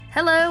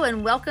Hello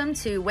and welcome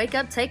to Wake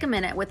Up, Take a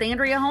Minute with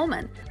Andrea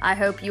Holman. I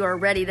hope you are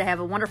ready to have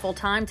a wonderful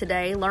time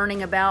today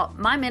learning about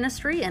my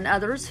ministry and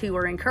others who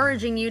are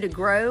encouraging you to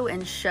grow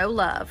and show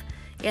love.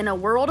 In a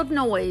world of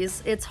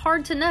noise, it's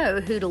hard to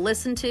know who to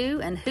listen to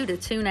and who to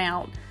tune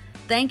out.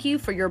 Thank you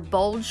for your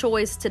bold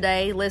choice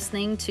today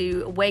listening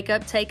to Wake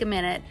Up, Take a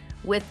Minute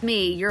with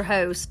me, your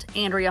host,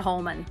 Andrea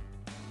Holman.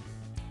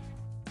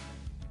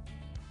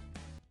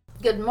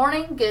 Good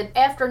morning, good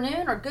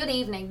afternoon, or good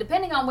evening,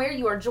 depending on where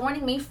you are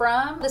joining me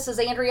from. This is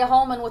Andrea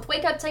Holman with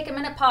Wake Up, Take a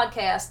Minute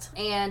podcast,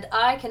 and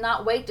I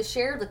cannot wait to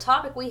share the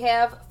topic we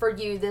have for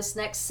you this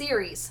next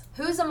series.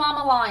 Who's a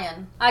mama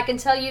lion? I can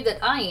tell you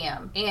that I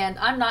am, and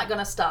I'm not going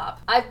to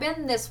stop. I've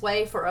been this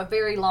way for a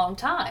very long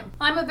time.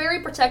 I'm a very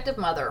protective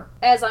mother,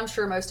 as I'm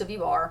sure most of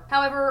you are.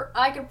 However,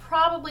 I could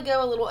probably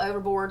go a little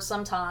overboard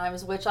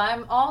sometimes, which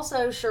I'm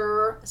also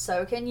sure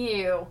so can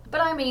you.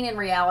 But I mean, in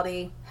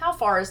reality, how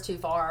far is too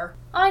far?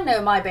 I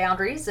know my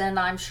boundaries, and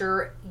I'm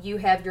sure you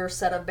have your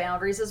set of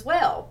boundaries as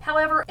well.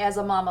 However, as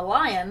a mama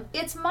lion,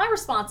 it's my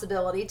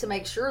responsibility to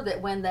make sure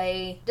that when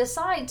they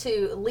decide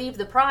to leave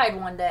the pride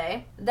one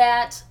day,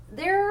 that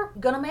they're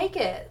gonna make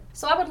it.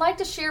 So I would like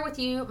to share with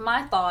you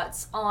my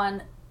thoughts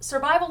on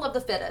survival of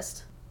the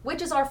fittest,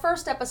 which is our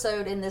first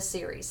episode in this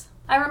series.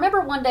 I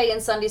remember one day in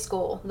Sunday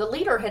school, the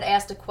leader had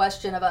asked a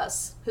question of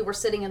us who were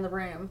sitting in the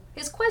room.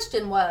 His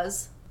question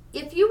was,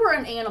 if you were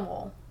an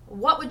animal,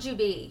 what would you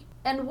be?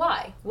 And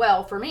why?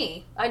 Well, for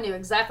me, I knew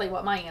exactly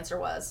what my answer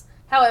was.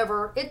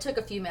 However, it took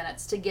a few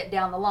minutes to get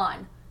down the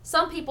line.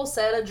 Some people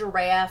said a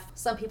giraffe,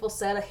 some people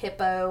said a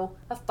hippo,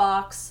 a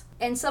fox,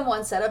 and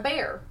someone said a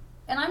bear.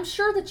 And I'm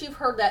sure that you've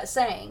heard that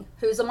saying,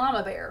 who's a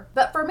mama bear?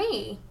 But for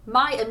me,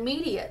 my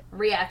immediate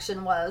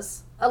reaction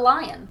was a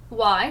lion.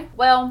 Why?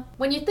 Well,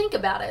 when you think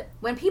about it,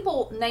 when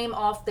people name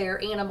off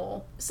their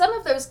animal, some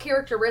of those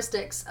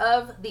characteristics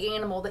of the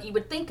animal that you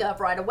would think of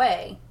right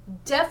away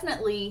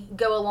definitely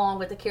go along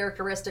with the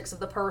characteristics of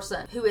the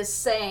person who is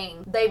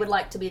saying they would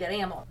like to be that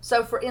animal.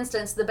 So for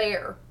instance, the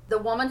bear. The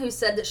woman who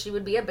said that she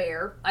would be a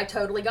bear, I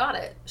totally got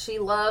it. She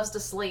loves to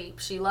sleep.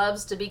 She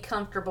loves to be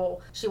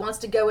comfortable. She wants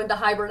to go into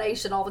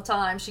hibernation all the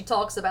time. She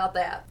talks about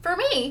that. For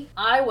me,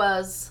 I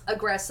was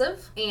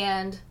aggressive,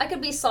 and I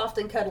could be soft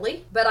and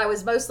cuddly, but I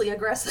was mostly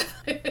aggressive.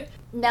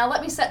 Now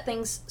let me set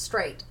things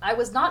straight. I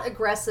was not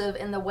aggressive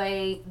in the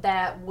way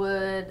that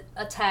would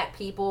attack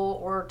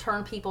people or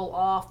turn people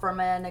off from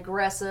an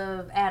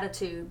aggressive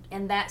attitude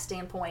in that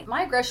standpoint.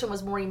 My aggression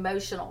was more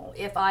emotional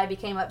if I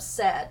became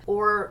upset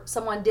or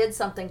someone did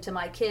something to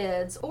my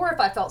kids or if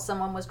I felt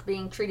someone was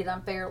being treated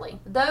unfairly.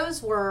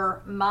 Those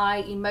were my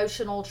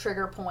emotional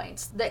trigger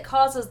points that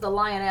causes the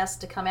lioness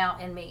to come out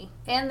in me.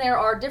 And there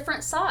are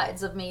different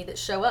sides of me that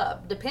show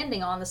up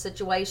depending on the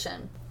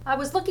situation. I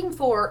was looking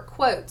for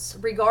quotes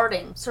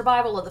regarding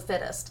survival of the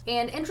fittest,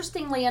 and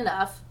interestingly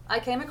enough, I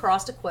came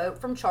across a quote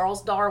from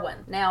Charles Darwin.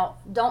 Now,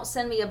 don't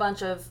send me a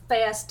bunch of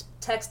fast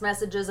text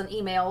messages and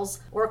emails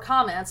or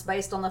comments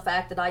based on the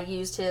fact that I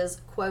used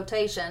his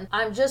quotation.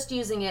 I'm just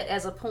using it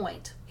as a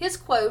point. His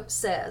quote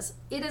says,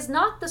 "It is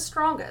not the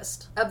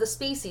strongest of the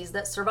species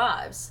that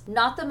survives,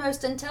 not the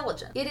most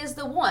intelligent. It is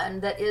the one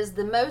that is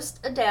the most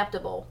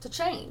adaptable to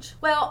change."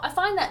 Well, I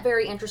find that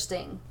very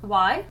interesting.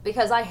 Why?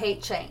 Because I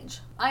hate change.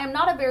 I am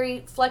not a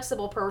very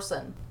flexible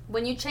person.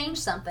 When you change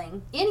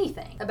something,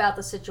 anything about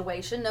the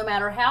situation, no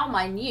matter how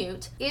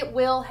minute, it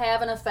will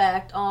have an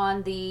effect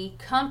on the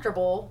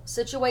comfortable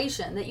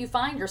situation that you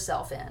find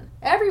yourself in.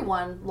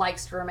 Everyone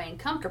likes to remain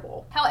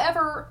comfortable.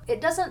 However,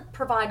 it doesn't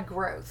provide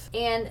growth.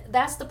 And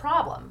that's the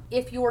problem.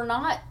 If you're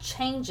not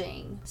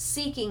changing,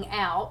 seeking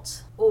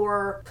out,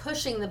 or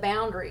pushing the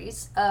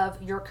boundaries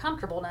of your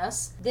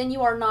comfortableness, then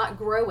you are not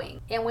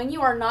growing. And when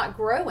you are not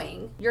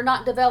growing, you're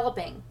not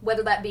developing,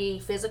 whether that be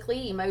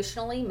physically,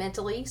 emotionally,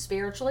 mentally,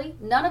 spiritually.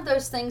 None of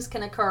those things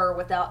can occur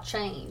without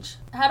change.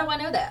 How do I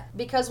know that?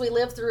 Because we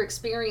live through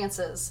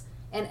experiences,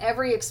 and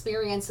every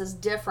experience is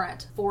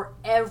different for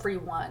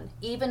everyone,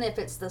 even if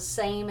it's the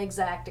same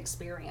exact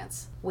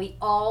experience. We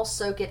all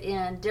soak it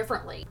in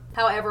differently.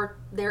 However,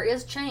 there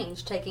is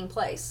change taking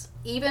place,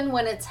 even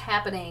when it's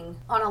happening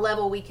on a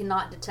level we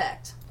cannot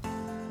detect.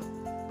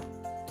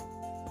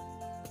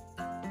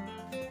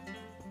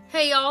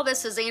 Hey y'all,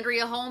 this is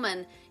Andrea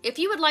Holman. If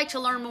you would like to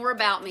learn more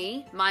about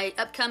me, my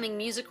upcoming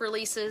music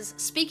releases,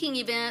 speaking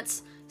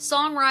events,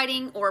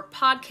 songwriting, or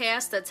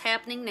podcast that's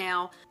happening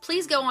now,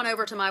 please go on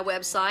over to my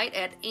website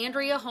at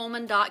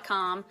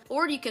AndreaHolman.com,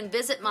 or you can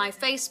visit my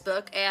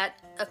Facebook at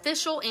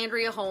Official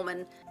Andrea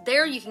Holman.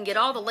 There you can get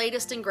all the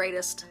latest and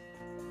greatest.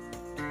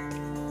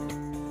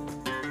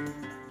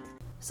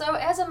 So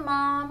as a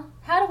mom,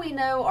 how do we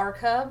know our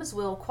cubs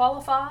will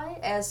qualify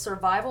as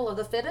survival of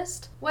the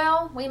fittest?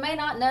 Well, we may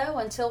not know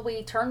until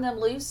we turn them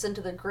loose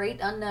into the great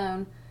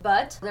unknown,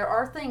 but there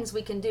are things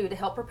we can do to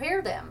help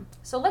prepare them.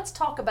 So let's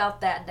talk about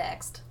that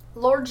next.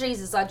 Lord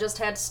Jesus, I just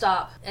had to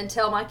stop and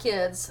tell my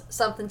kids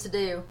something to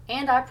do,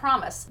 and I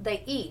promise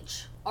they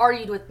each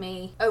argued with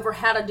me over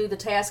how to do the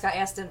task I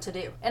asked them to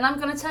do. And I'm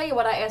going to tell you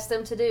what I asked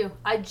them to do.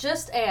 I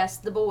just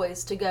asked the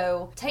boys to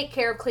go take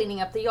care of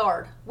cleaning up the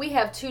yard. We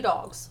have 2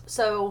 dogs,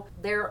 so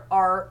there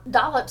are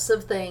dollops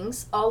of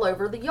things all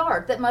over the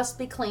yard that must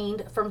be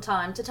cleaned from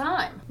time to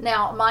time.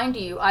 Now, mind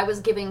you, I was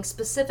giving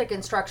specific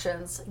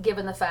instructions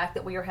given the fact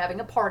that we are having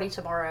a party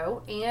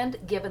tomorrow and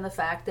given the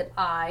fact that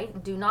I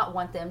do not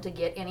want them to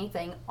get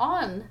anything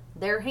on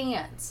their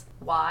hands.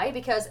 Why?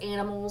 Because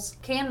animals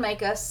can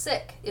make us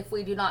sick if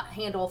we do not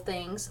handle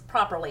things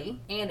properly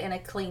and in a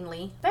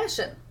cleanly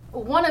fashion.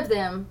 One of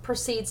them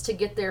proceeds to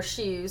get their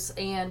shoes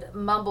and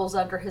mumbles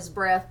under his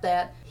breath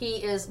that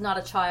he is not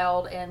a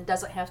child and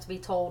doesn't have to be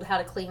told how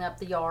to clean up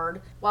the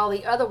yard, while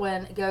the other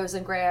one goes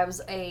and grabs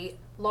a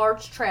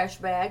large trash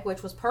bag,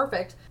 which was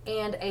perfect,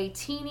 and a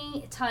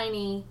teeny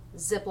tiny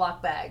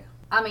Ziploc bag.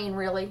 I mean,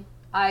 really?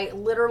 I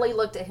literally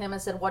looked at him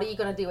and said, "What are you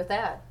going to do with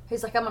that?"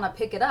 He's like, "I'm going to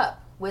pick it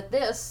up with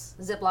this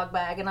Ziploc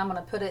bag and I'm going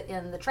to put it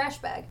in the trash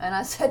bag." And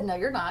I said, "No,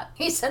 you're not."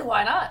 He said,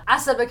 "Why not?" I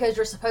said, "Because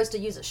you're supposed to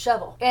use a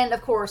shovel." And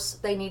of course,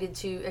 they needed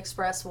to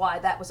express why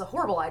that was a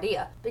horrible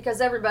idea, because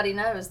everybody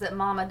knows that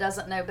mama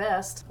doesn't know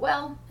best.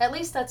 Well, at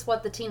least that's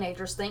what the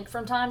teenagers think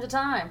from time to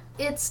time.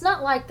 It's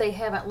not like they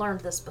haven't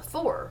learned this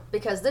before,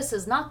 because this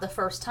is not the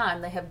first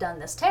time they have done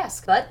this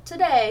task. But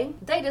today,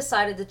 they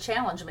decided to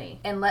challenge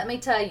me. And let me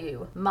tell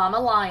you, Mama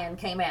Lion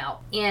came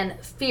out in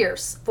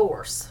fierce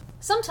force.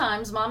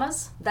 Sometimes,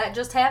 mamas, that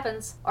just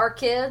happens. Our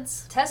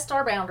kids test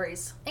our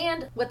boundaries.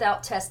 And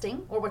without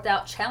testing or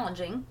without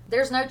challenging,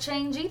 there's no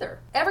change either.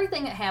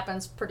 Everything that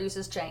happens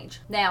produces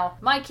change. Now,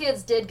 my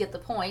kids did get the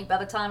point by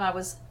the time I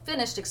was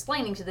finished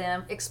explaining to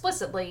them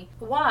explicitly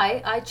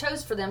why I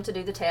chose for them to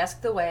do the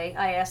task the way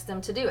I asked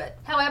them to do it.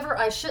 However,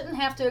 I shouldn't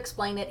have to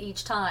explain it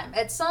each time.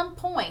 At some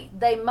point,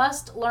 they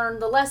must learn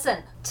the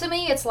lesson. To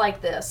me, it's like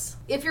this.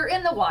 If you're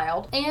in the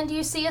wild and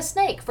you see a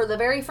snake for the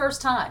very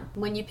first time,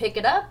 when you pick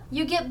it up,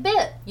 you get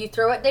bit. You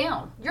throw it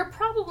down. You're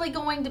probably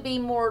going to be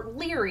more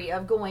leery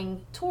of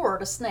going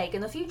toward a snake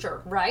in the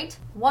future, right?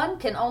 One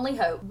can only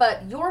hope.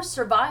 But your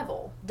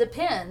survival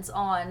depends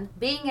on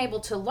being able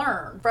to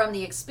learn from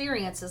the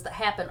experiences that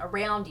happen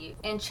around you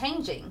and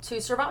changing to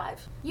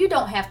survive. You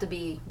don't have to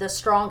be the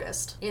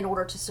strongest in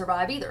order to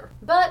survive either.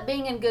 But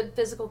being in good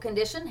physical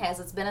condition has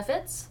its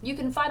benefits. You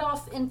can fight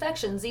off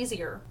infections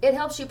easier. It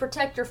helps you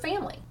protect your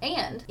family.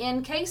 And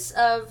in case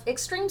of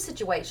extreme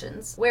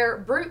situations where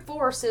brute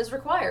force is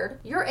required,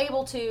 you're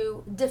able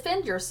to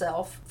defend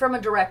yourself from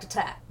a direct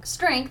attack.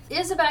 Strength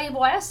is a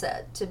valuable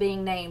asset to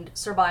being named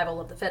survival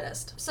of the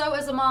fittest. So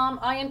as a mom,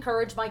 I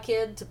encourage my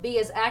kid to be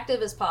as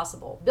active as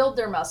possible, build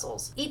their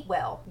muscles, eat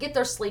well, get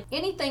their sleep,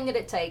 anything that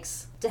it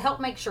takes to help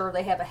make sure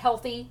they have a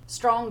healthy,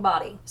 strong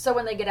body. So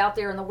when they get out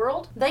there in the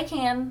world, they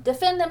can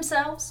defend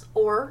themselves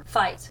or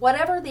fight,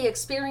 whatever the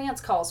experience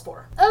calls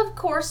for. Of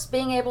course,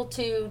 being able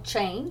to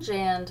change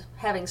and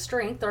having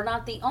strength are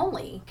not the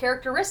only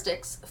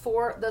characteristics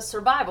for the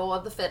survival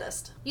of the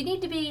fittest. You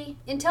need to be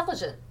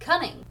intelligent,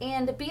 cunning,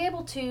 and be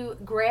able to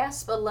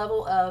grasp a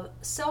level of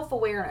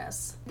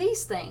self-awareness.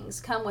 These things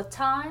come with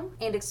time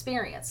and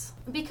experience,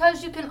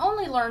 because you can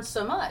only learn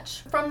so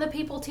much from the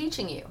people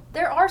teaching you.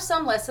 There are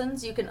some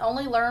lessons you can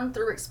only learn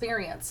through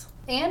experience.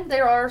 And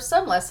there are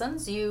some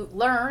lessons you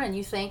learn and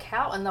you think,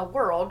 how in the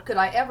world could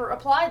I ever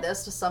apply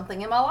this to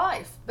something in my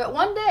life? But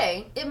one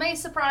day, it may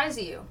surprise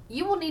you.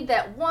 You will need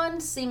that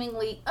one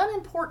seemingly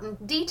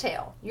unimportant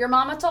detail your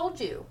mama told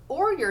you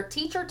or your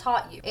teacher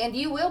taught you, and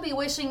you will be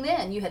wishing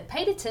then you had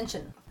paid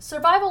attention.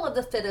 Survival of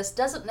the fittest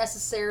doesn't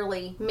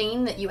necessarily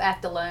mean that you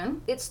act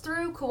alone. It's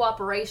through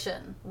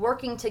cooperation,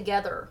 working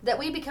together, that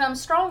we become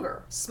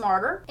stronger,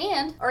 smarter,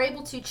 and are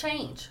able to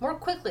change more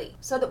quickly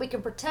so that we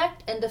can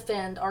protect and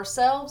defend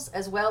ourselves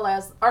as well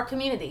as our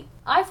community.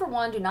 I, for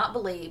one, do not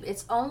believe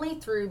it's only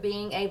through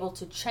being able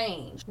to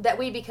change that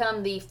we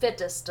become the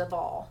fittest of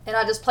all. And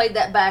I just played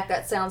that back.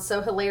 That sounds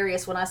so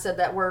hilarious when I said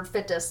that word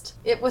fittest.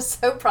 It was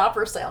so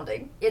proper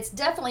sounding. It's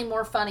definitely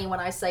more funny when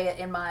I say it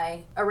in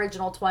my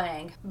original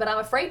twang, but I'm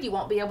afraid you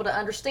won't be able to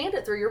understand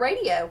it through your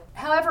radio.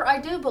 However, I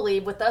do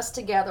believe with us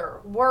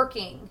together,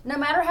 working, no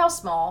matter how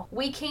small,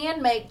 we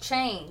can make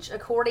change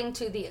according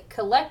to the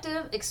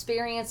collective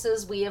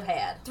experiences we have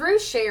had. Through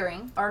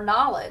sharing our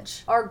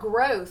knowledge, our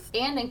growth,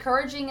 and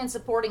encouraging and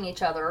supporting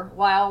each other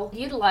while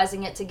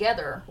utilizing it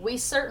together, we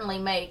certainly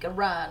make a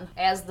run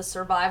as the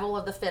survival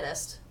of the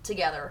fittest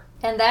together.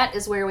 And that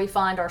is where we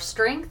find our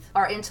strength,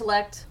 our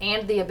intellect,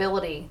 and the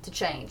ability to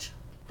change.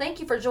 Thank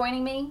you for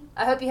joining me.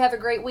 I hope you have a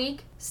great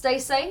week. Stay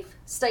safe,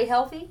 stay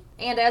healthy,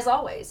 and as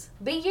always,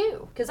 be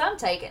you, because I'm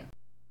taken.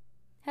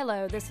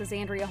 Hello, this is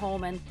Andrea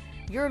Holman.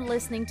 You're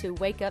listening to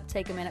Wake Up,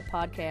 Take a Minute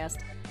podcast.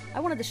 I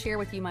wanted to share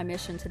with you my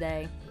mission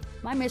today.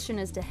 My mission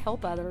is to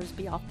help others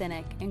be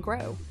authentic and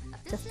grow,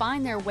 to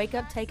find their wake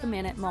up, take a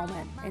minute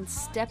moment and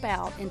step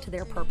out into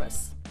their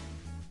purpose.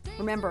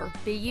 Remember,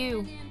 be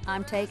you,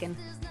 I'm taken.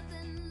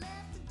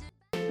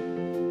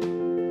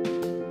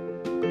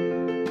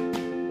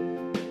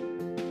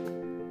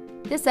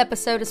 This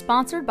episode is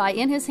sponsored by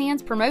In His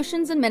Hands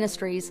Promotions and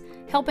Ministries,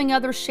 helping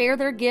others share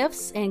their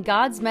gifts and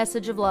God's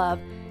message of love.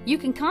 You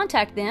can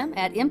contact them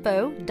at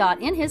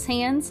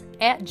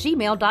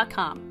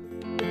info.inhishands@gmail.com.